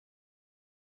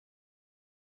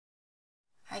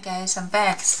Hi guys, I'm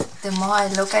back. The more I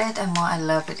look at it, the more I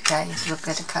love it, guys. Look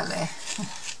at the color.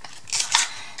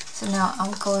 So now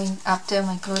I'm going, after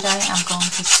my glue dye, I'm going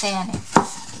to sand it.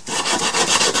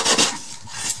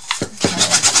 Okay.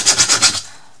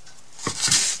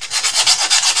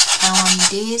 I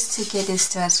want this to get this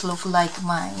dress look like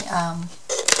my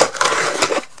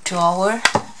drawer.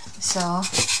 So,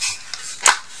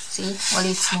 see,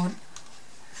 really smooth.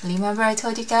 Remember I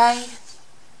told you guys,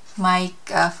 my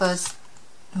first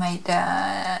made the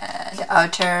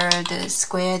outer, the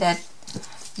square that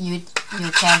you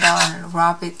can and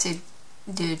rub it to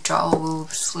the drawer will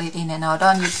slid in and out.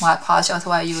 Don't use my pouch,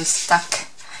 otherwise you will stuck.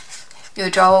 Your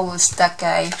drawer will stuck,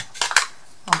 guys.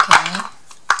 Okay.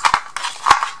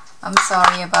 I'm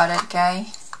sorry about it,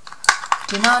 guys.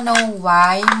 Do not know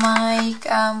why my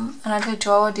another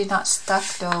drawer did not stuck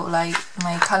though, like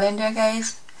my calendar,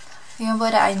 guys. Remember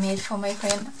that I made for my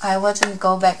friend? I wasn't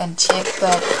go back and check,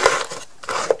 but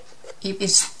if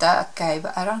it's stuck, guys,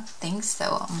 but I don't think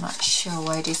so. I'm not sure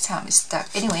why this time it's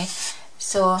stuck. Anyway,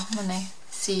 so I'm gonna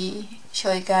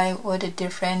show you guys what the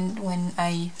difference when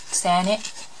I sand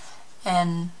it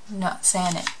and not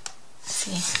sand it.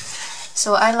 See,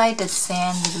 so I like the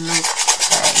sand look,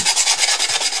 guys.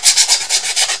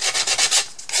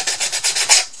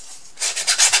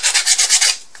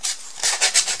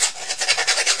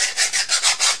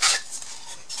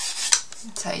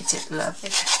 So I just love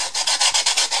it.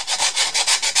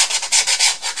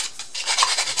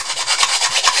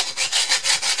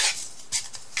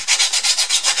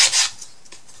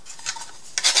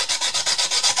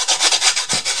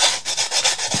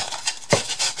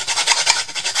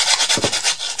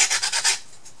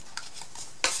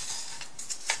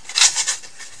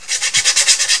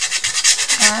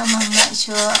 I'm not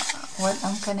sure what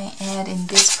I'm gonna add in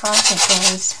this project,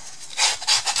 guys.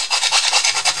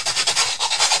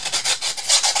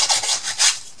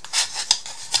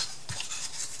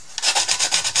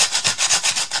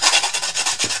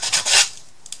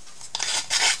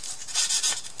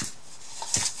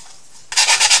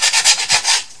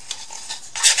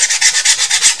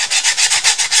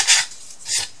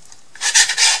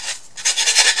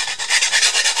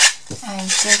 I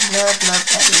just love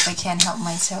that if I can't help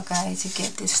myself, guys, to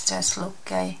get this dress look,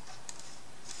 guys.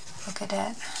 Look at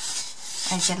that.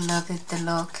 I just love it, the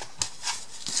look.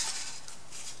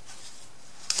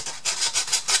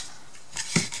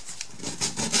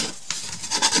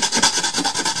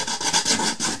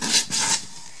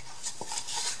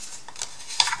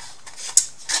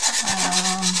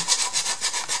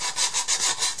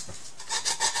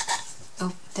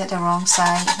 Oh, that's the wrong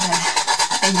side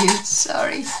that I used,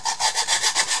 sorry.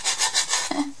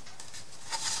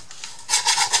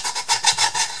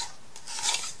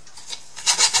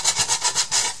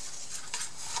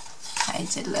 I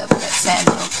just love that sand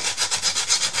look.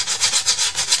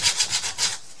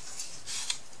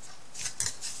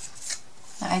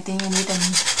 I think I need a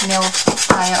nail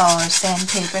file or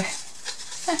sandpaper.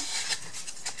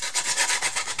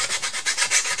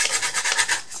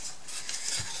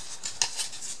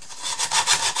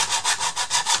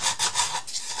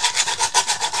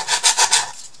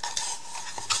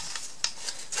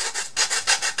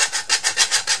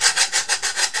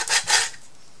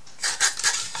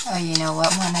 Oh, you know what?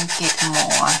 When I get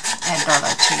more at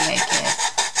Dollar Tree, I get.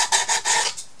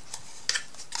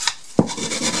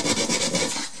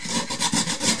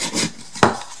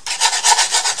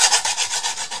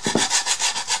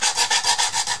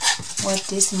 What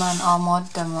this month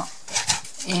almost the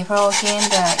April again,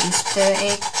 the Easter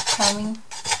egg coming.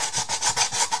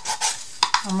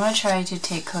 I'm gonna try to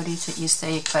take Cody to Easter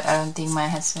egg, but I don't think my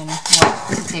husband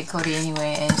wants to take Cody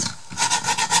anyway. As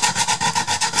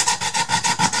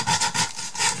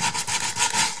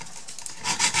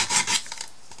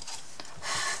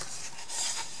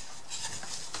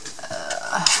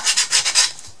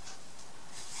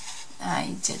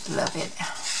I just love it.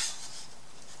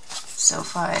 So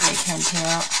far, I can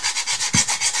tell.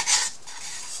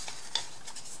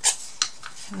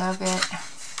 Love it.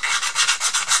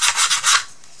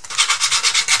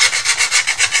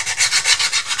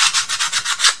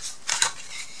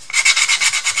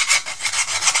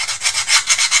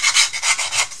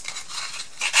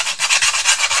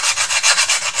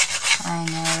 I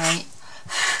know, right?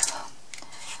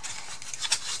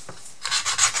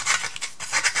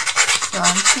 So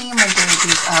I'm thinking I'm gonna do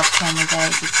this off camera,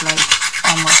 guys. It's like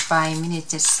almost 5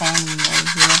 minutes just sanding right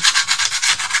here.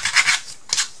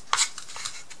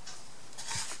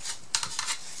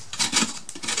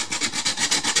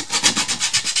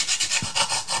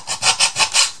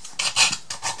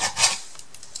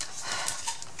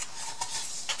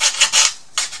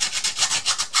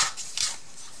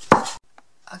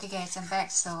 Okay guys, I'm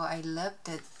back. So I love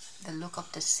the look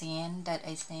of the sand that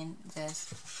I sand the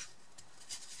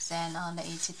sand on the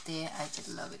edge there. I just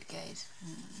love it, guys.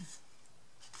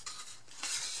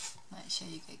 Not sure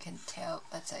you guys can tell,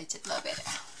 but I just love it.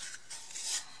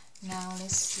 Now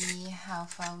let's see how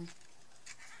far we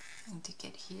going to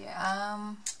get here.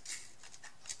 I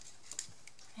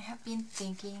have been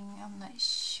thinking, I'm not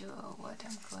sure what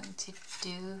I'm going to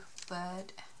do,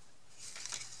 but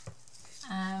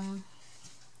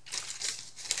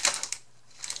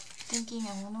thinking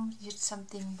I want to use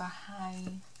something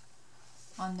behind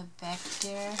on the back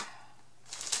there.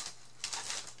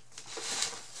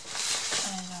 I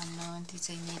don't know, did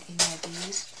I need any of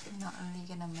these? Not only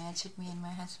gonna match with me and my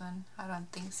husband. I don't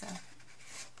think so.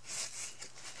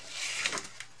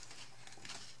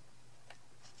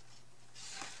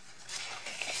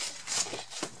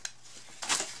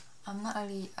 I'm not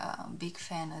really a big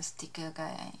fan of sticker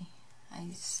guy. I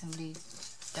simply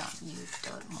don't use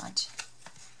that much.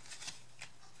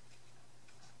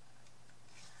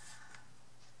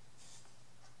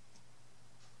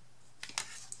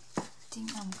 I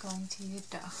think I'm going to use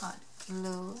the hot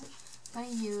glue. I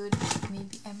use,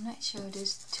 maybe, I'm not sure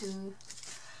there's two.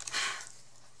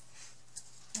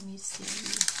 Let me see.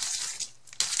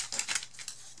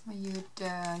 I use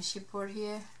the chipboard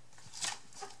here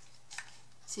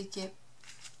to get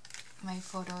my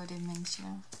photo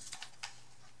dimensional.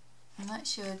 I'm not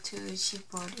sure to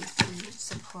chipboard if it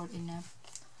support enough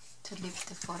to lift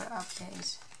the photo up,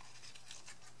 guys.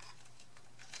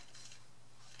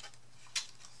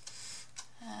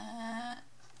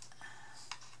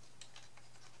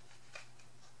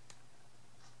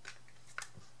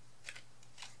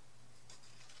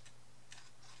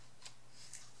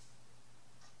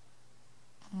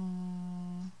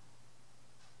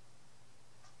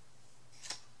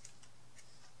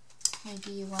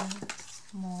 Maybe one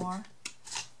more.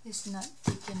 It's not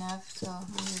thick enough, so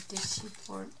maybe this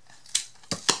chipboard.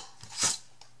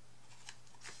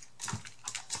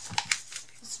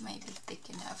 This might be thick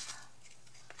enough.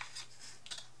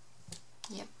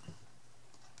 Yep.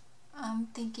 I'm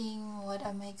thinking, what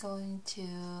am I going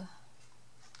to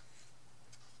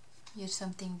use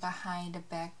something behind the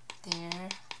back there.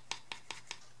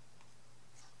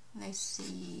 Let's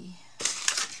see.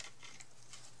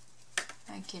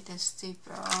 I get a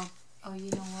stripper of, oh,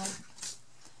 you know what?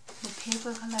 The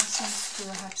paper collection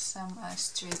still have some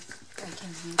strip I can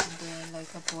use in there,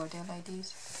 like a border like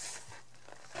this.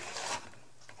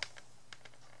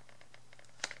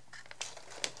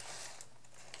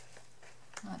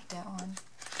 Not that one.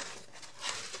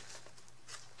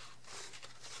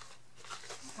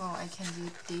 Oh, I can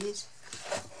use this.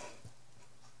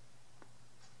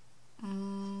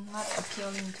 Not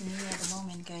appealing to me at the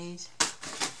moment, guys.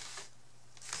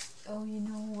 Oh, you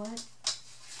know what?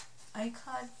 I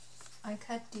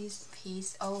cut this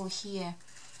piece. Oh, here,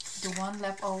 the one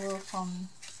left over from,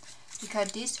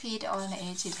 because this piece on the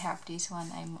edge it have this one.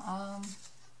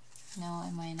 No, I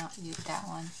might not use that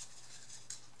one.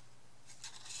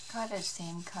 Got the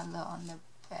same color on the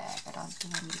back. I don't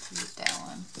think I need to use that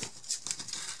one.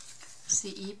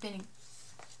 See, even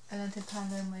another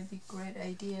color might be a great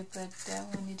idea, but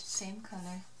that one is the same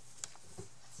color.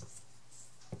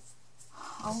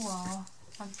 Oh well,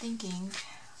 I'm thinking,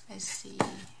 let's see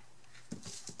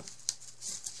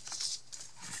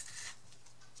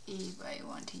if I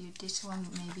want to use this one,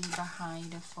 maybe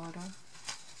behind the photo.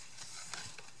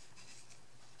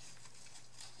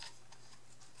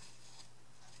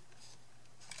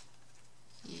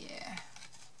 Yeah,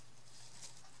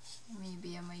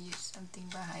 maybe I'm gonna use something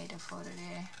behind the photo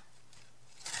there.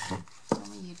 I'm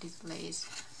gonna use this lace.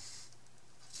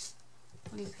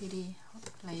 Really pretty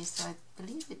lace, so I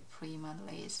believe it's Prima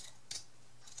lace.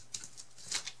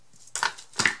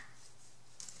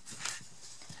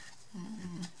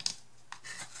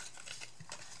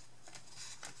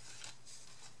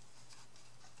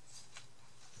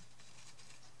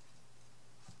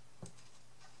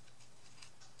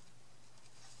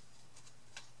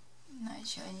 Not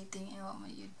sure anything else I'm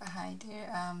gonna use behind there.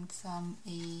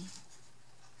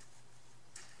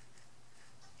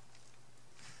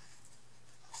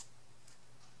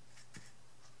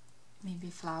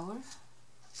 Maybe flower.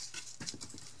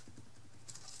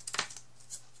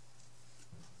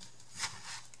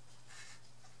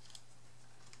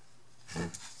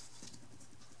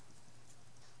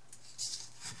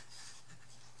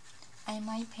 I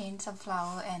might paint some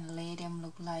flower and lay them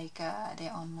look like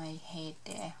they're on my head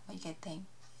there. What do you guys think?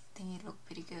 I think it look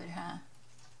pretty good, huh?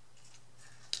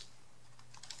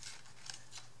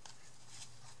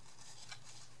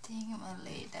 I think I'm gonna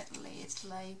lay that lace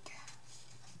like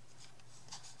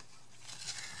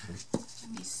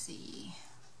Let me see.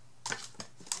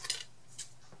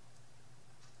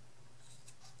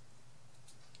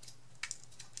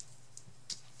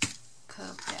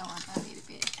 Curve that one a little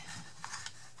bit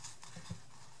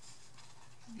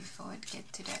before it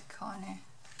gets to that corner.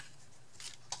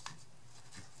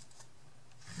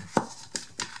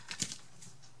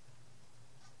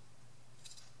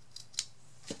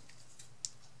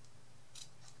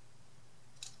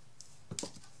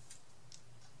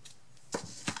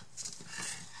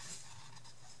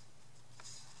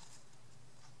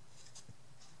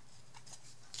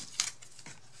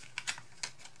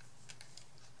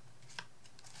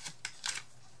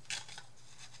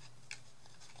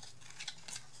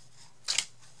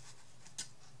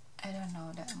 I don't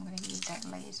know that I'm gonna use that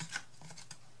lace.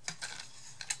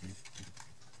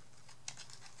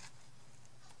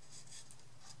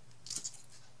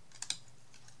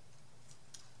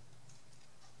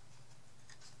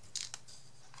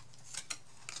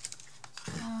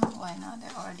 Why not? I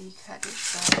already cut it,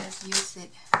 so let's use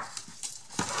it.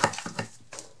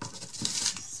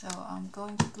 So I'm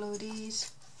going to glue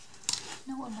these.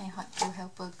 You know what my hot glue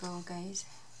helper go, guys?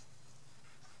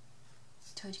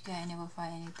 Told you guys I never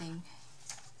find anything.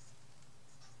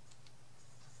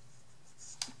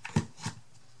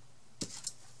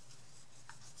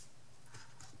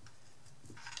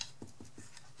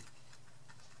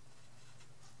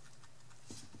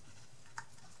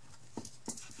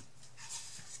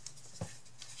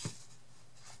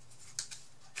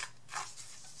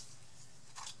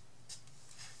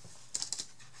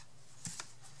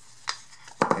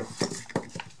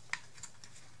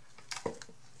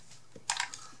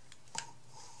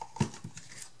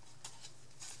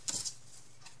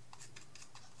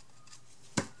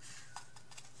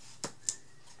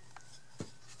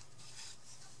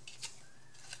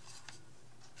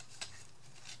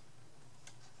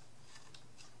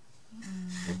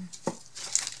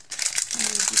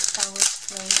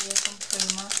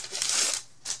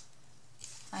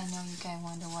 I know you guys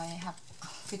wonder why I have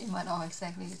pretty much all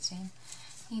exactly the same.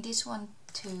 I think this one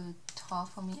too tall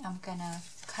for me. I'm gonna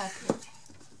cut it.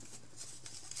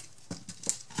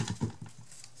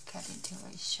 Cut it to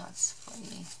very short for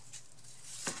you.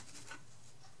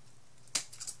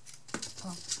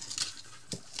 Oh.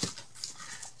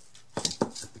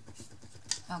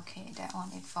 Okay, that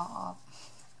one it fall off.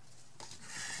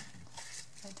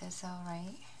 But that's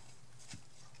alright.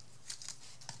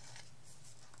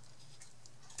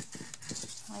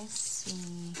 Let's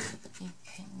see if I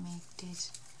can make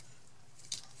this.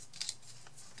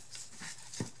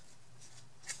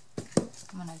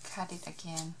 I'm gonna cut it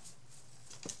again.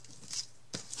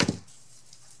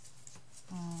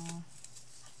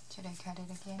 Should I cut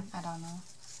it again? I don't know.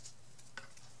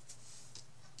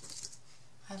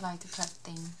 I like to cut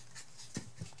things.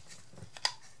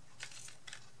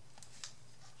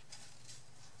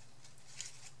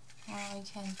 Or I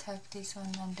can tuck this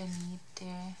one underneath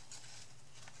there.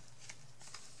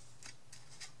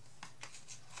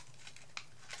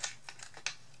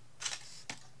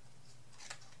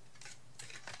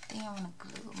 I think I want to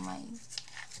glue my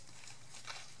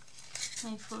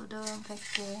folder back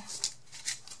there.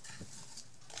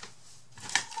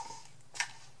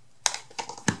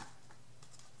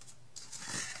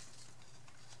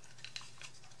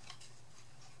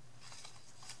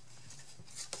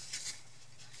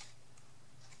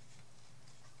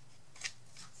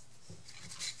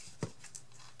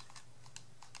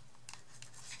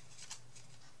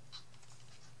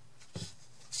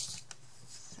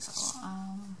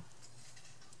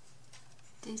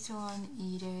 This one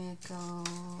either go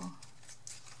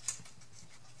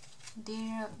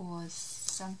there or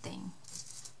something.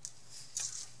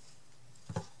 I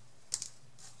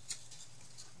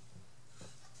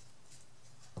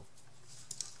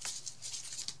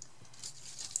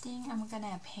think I'm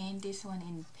gonna paint this one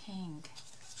in pink.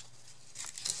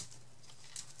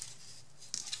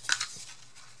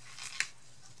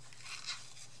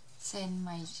 Send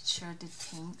my shirt is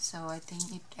pink, so I think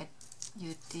if I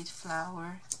use this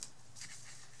flower,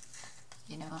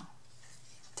 you know,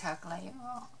 tuck like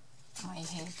my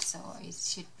head, so it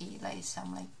should be like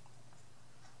some like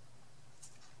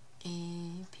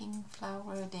a pink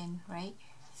flower then, right?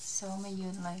 So may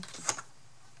use like,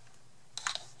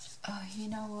 oh, you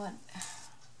know what?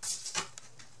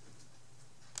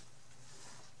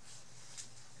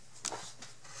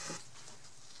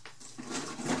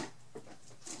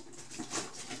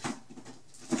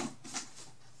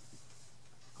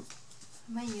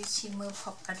 I might use shimmer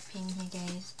pop art pink here,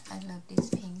 guys. I love this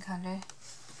pink color.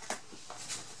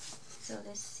 So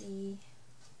let's see.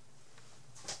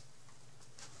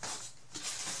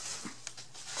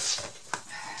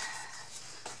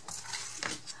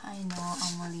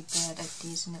 really bad at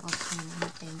this, never clean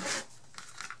anything.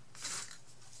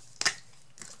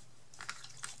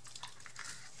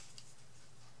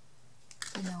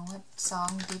 You know what,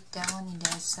 song deep down in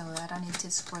there, so I don't need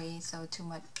to spray so too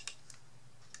much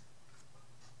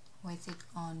with it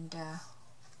on the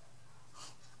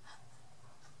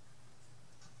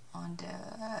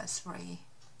spray.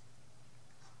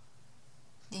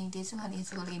 I think this one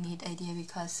is really neat idea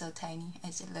because so tiny. I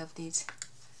just love this.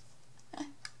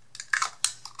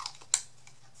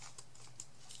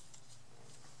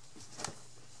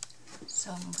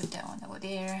 So I'm gonna put that one over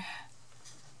there.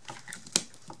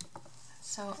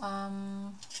 So I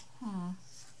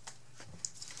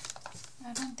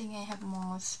don't think I have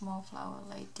more small flower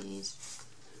like this.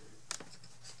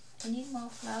 I need more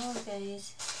flower,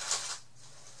 guys.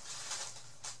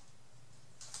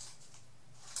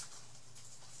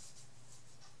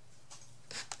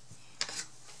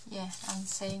 Yeah, I'm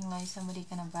saying like somebody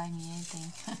gonna buy me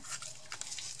anything.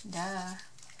 Duh.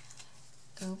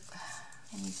 Oop.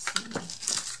 Let me see.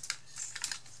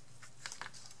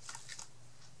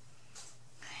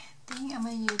 I think I'm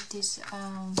gonna use this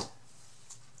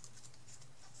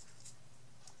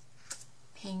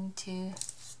pink to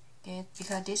get,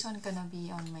 because this one gonna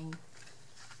be on my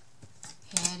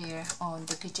hair there, on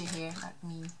the picture here, not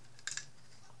me.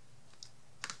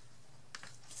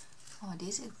 Oh,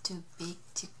 this is too big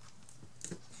to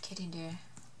get in there.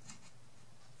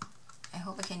 I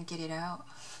hope I can get it out.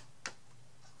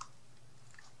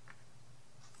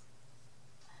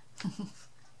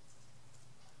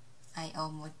 I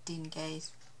almost didn't,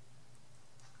 guys.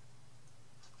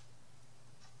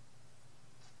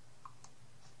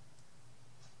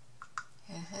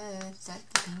 That's the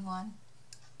pink one.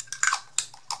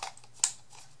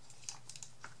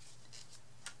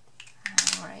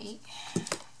 Alright.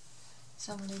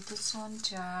 So I'm gonna let this one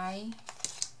dry.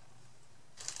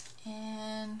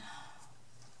 And I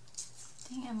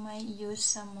think I might use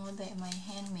some more like my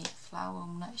handmade flower.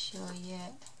 I'm not sure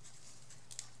yet.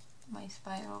 My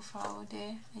spiral flower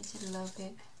there. I just love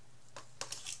it.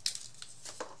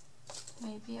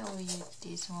 Maybe I will use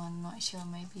this one. Not sure.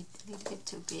 Maybe a little bit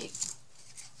too big.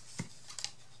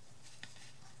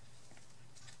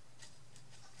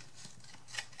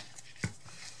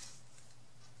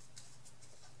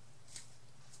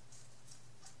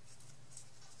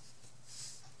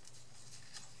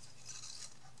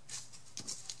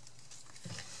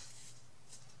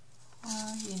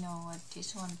 You know what,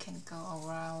 this one can go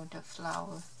around the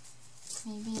flower.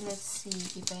 Maybe let's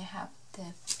see if I have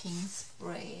the pink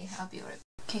spray. I'll be right back.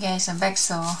 Okay guys, I'm back.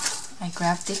 So I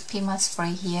grabbed this pink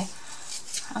spray here.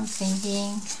 I'm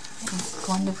thinking I'm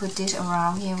going to put this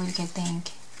around here. What do you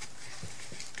think?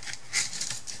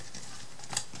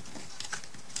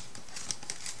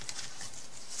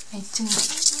 I think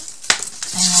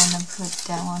I want to put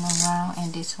that one around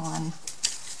and this one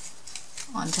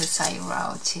on the side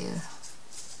round too.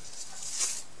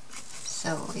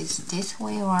 So it's this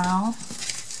way around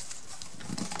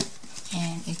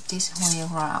and it's this way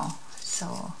around.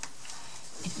 So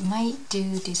it might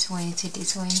do this way to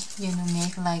this way, you know,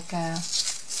 make like a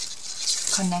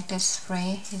connected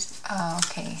spray.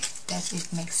 Okay, that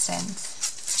it makes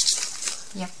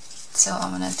sense. Yep. So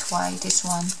I'm gonna try this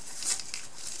one.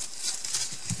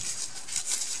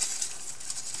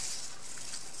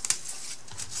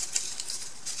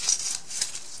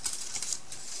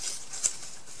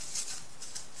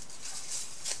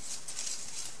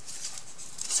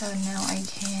 So now I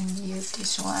can use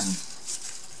this one.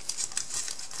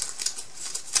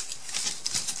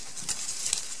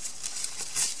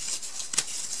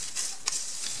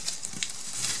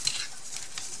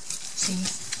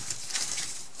 See?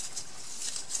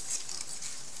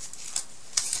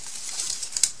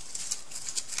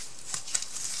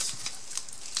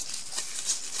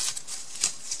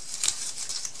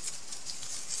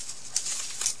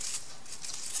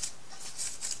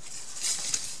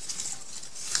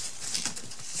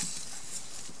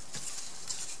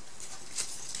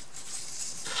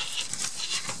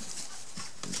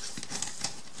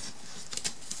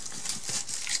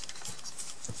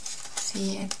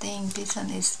 See, I think this one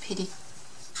is pretty.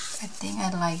 I think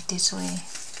I like this way.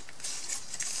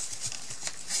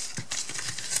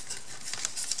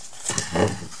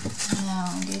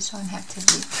 Now this one have to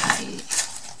be tight.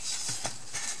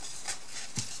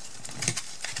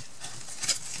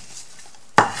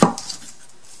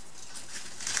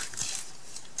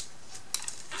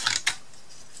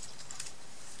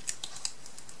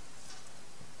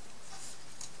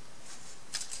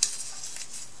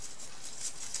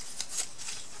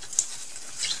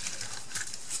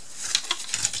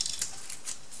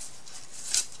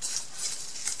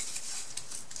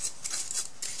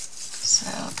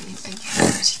 if I can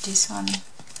use this one.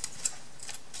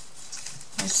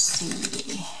 Let's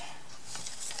see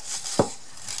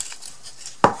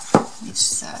which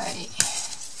side.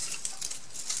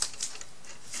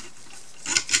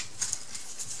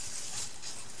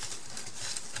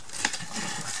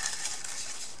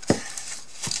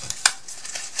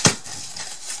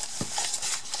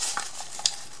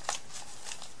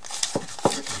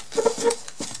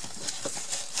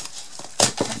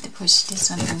 Push this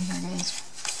one in here, guys.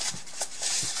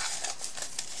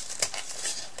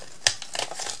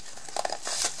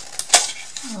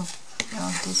 Oh,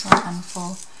 oh, this one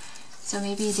unfold. So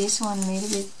maybe this one a little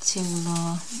bit too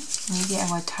long. Maybe I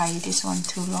will tie this one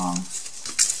too long.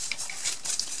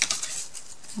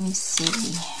 Let me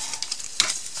see.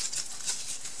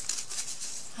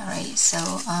 Alright, so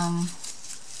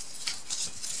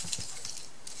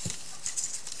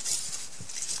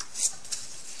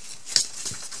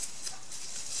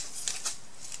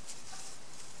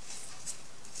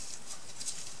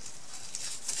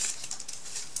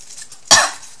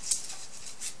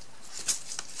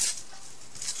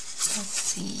let's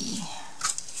see.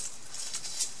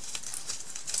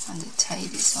 I'm going to tie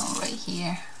this one right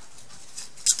here.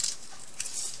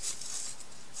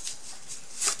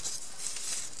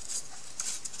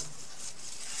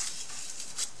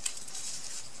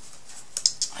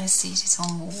 Let's see, this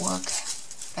one will work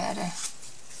better.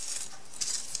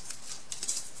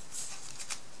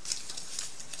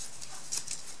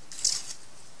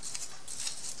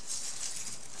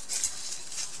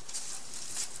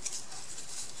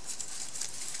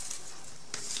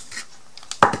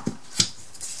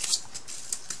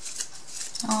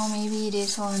 Oh, maybe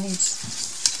this one is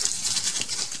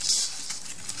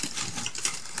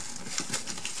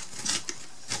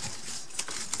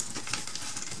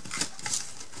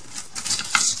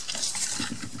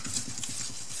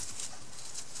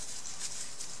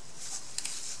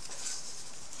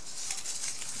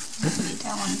maybe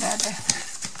that one better.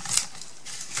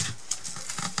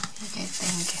 What do you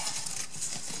think?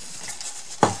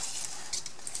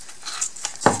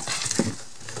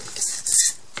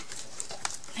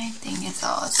 I think it's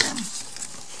awesome.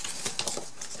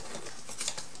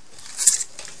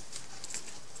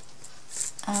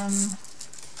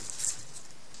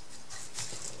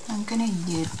 I'm gonna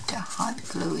use the hot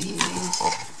glue here,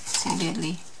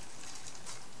 seriously.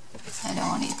 I don't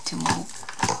want it to move.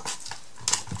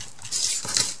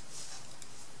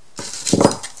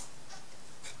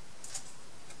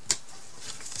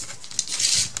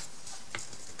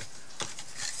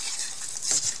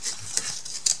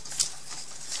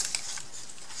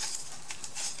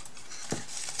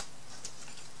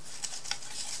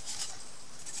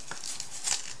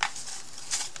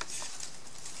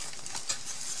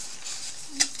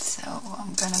 So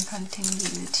I'm gonna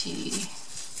continue to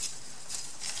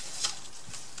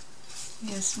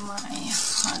use my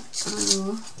hot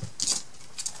glue.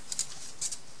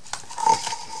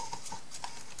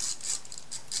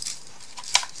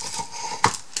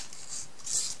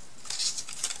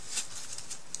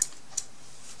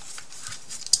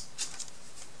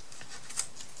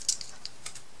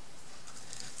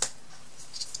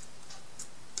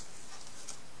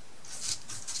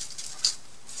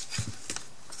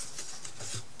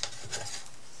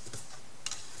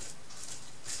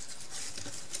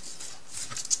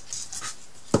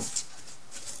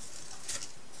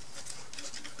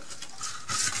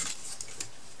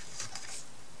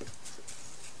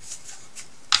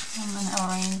 I'm gonna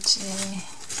arrange it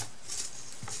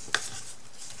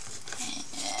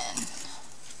and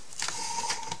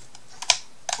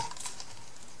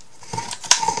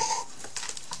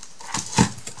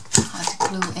hot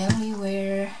glue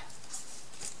everywhere.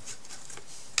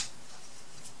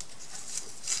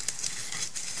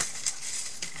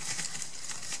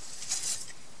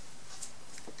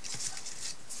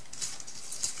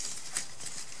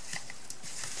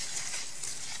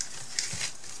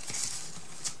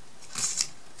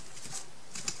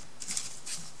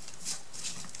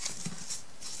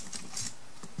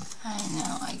 I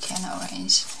know I can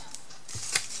arrange.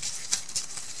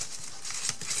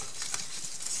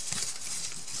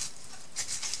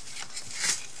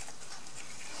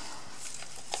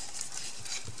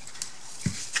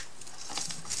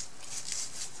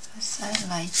 Because I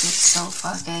like it so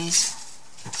far, guys.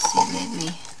 See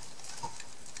lately.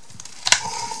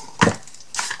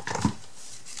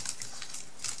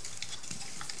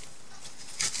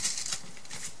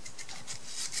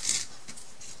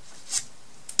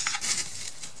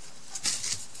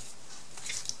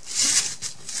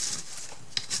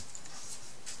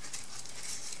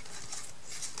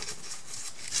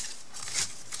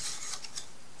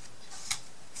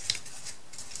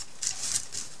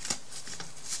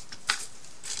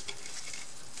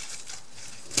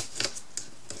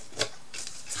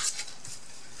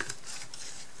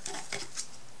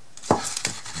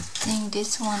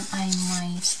 this one I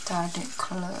might start to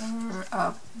color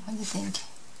up. What do you think?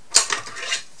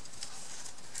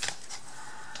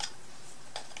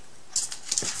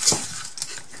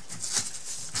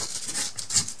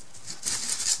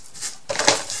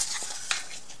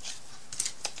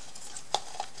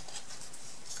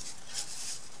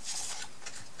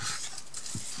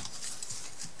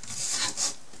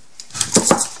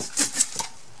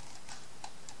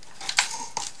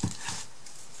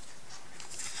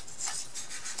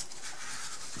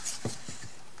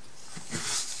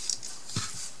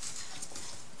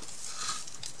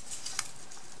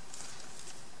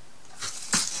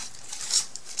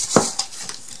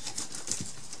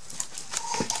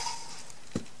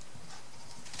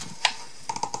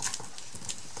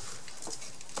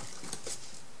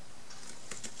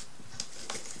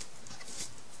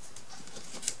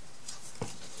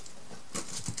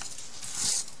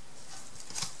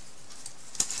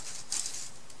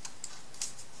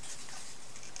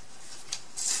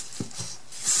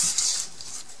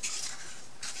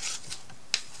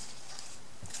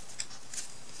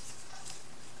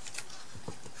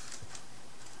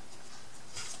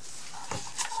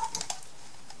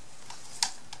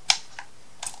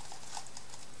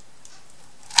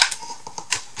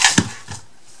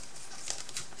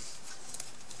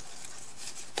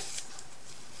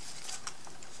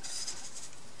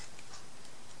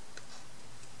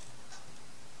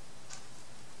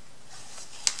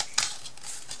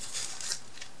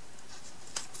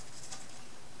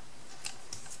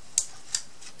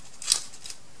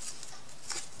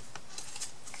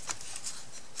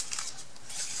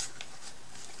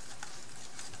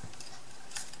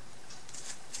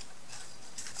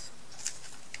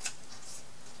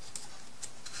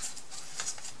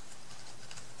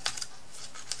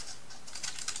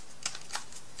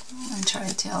 Try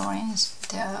to arrange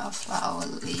the flower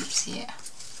leaves here.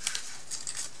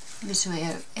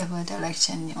 Whichever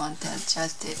direction you want to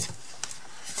adjust it.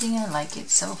 I think I like it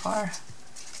so far.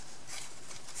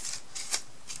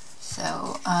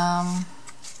 So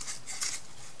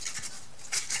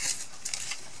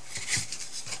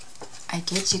I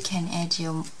guess you can add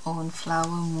your own flower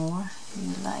more if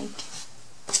you like.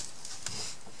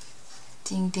 I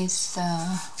think this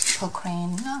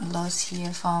Procrane lost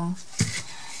here from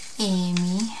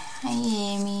Amy. Hi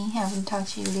Amy, haven't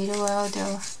talked to you in a little while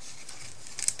though.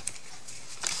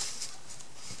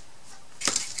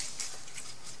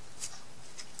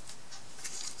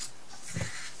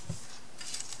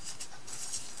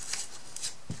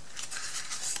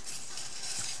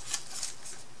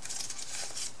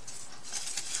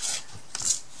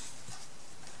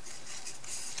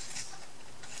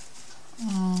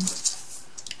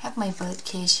 Have my bird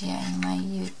cage here, I might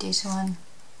use this one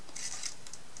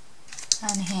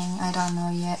and hang, I don't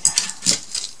know yet.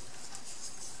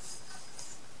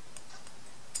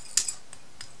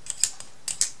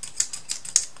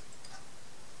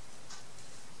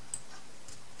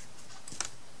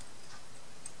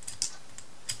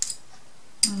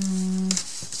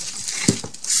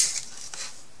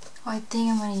 I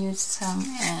think I'm gonna use some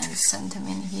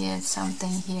sentiment here, something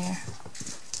here.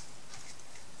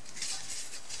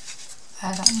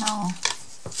 I don't know.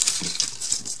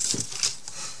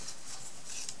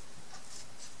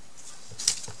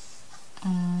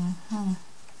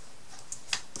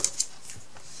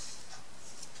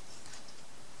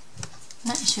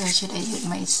 Not sure should I use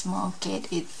my small gate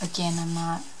it again or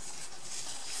not.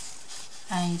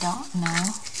 I don't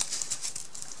know.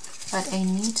 But I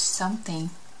need something.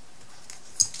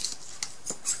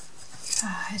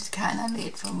 It's kinda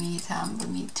late for me, time for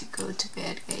me to go to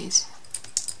bed, guys.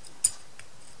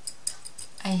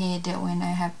 I hate that when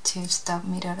I have to stop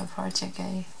middle of the project,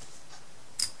 guys.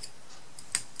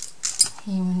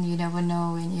 Even you never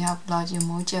know when you have lost your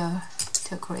mojo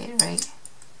to create, right?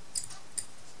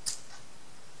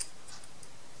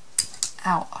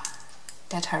 Ow,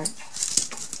 that hurt.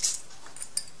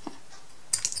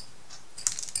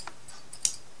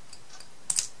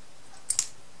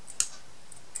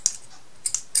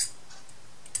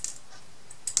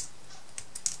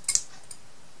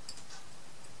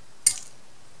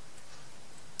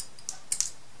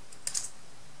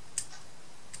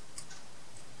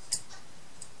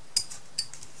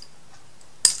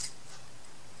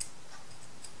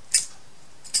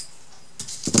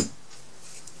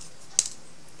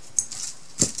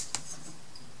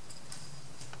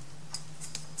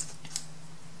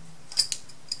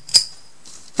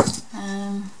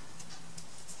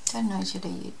 Don't know should I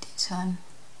use this one.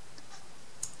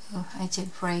 Oh, I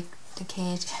just break the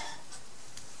cage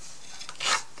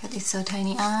because it's so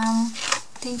tiny.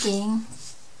 Thinking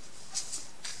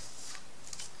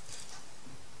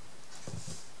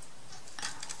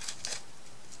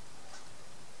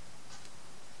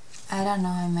I don't know,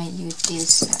 I might use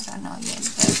this, I don't know yet,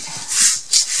 but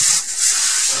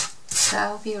so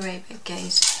I'll be right back,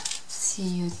 guys. See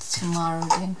you tomorrow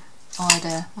then, or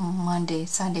the Monday,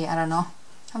 Sunday, I don't know.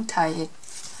 I'm tired.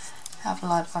 I have a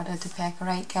lot of order to pack.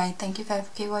 Alright guys, thank you guys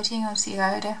for watching. I'll see you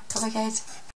later. Bye bye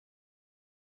guys.